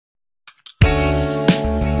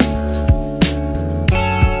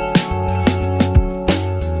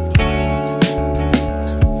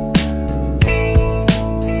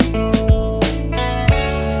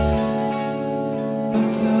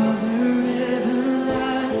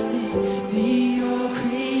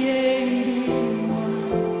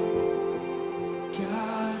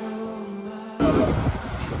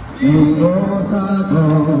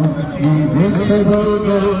감사하고 인생보고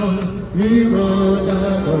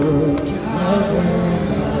위로하고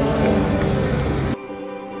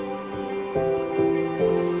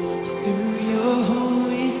Through your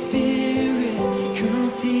Holy Spirit,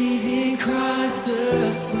 conceiving Christ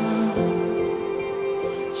the Son,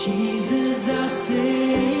 Jesus our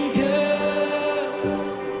Savior.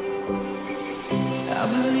 I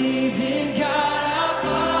believe in God our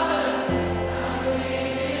Father, I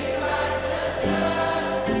believe in Christ the Son,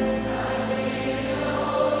 I believe in the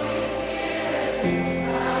Holy Spirit,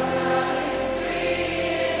 our God is three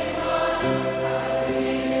in one. I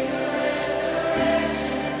believe in the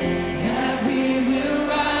resurrection, that we will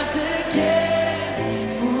rise again,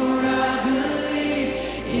 for I believe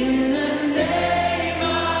in the name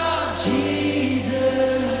of Jesus.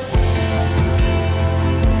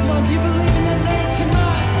 Come on, do you believe in that name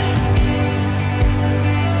tonight?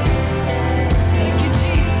 Thank you,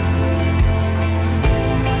 Jesus.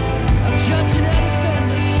 Our judge and our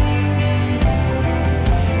defender.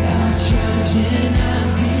 Our judge and our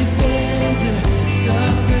defender,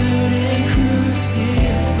 suffered and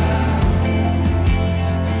crucified.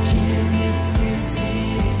 Forgiveness is in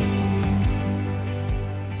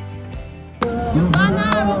you.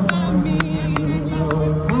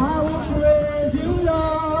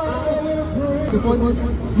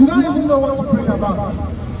 You don't even know what to pray about.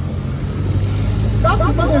 That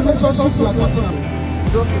is not a relationship you are talking about.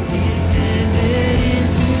 Descended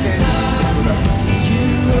into darkness, you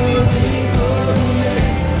rose in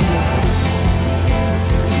glorious light.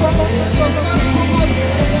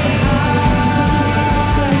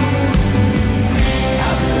 I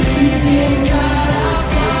believe in God our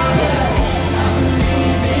Father, I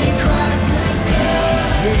believe in Christ the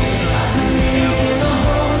Son, I believe in the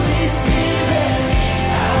Holy Spirit,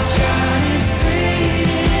 our God is three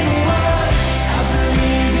in one. I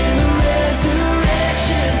believe in the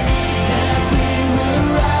resurrection, that we will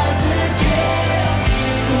rise again,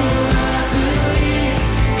 for I believe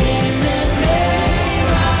in the name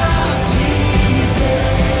of Jesus.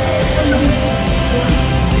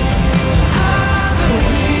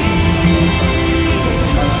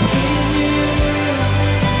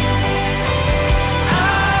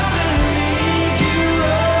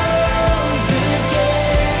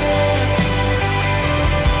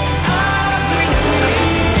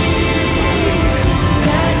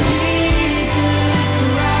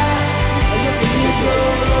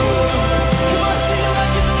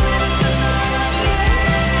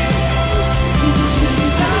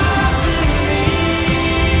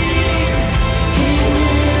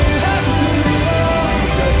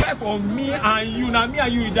 For me and you, now me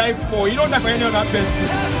and you die for. You don't die for any other person.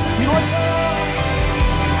 You don't.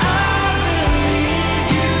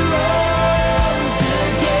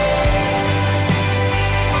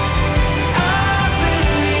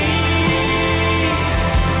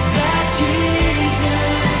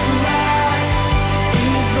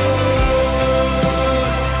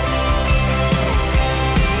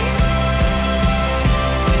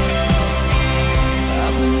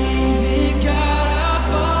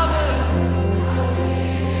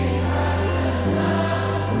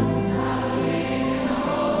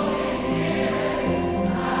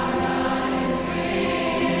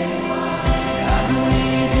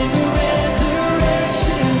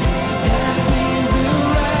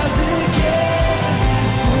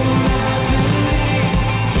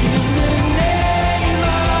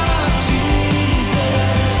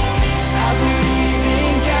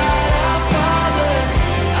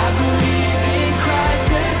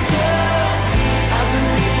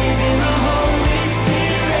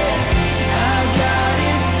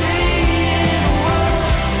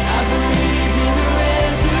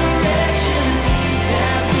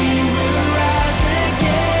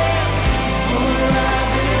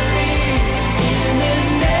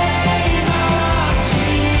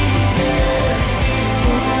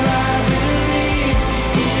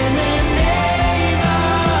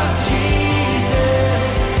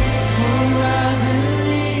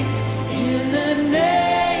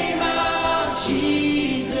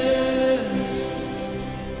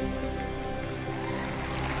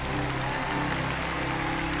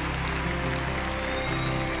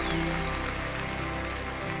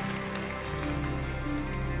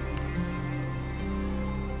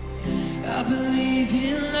 I believe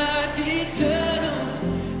in life eternal.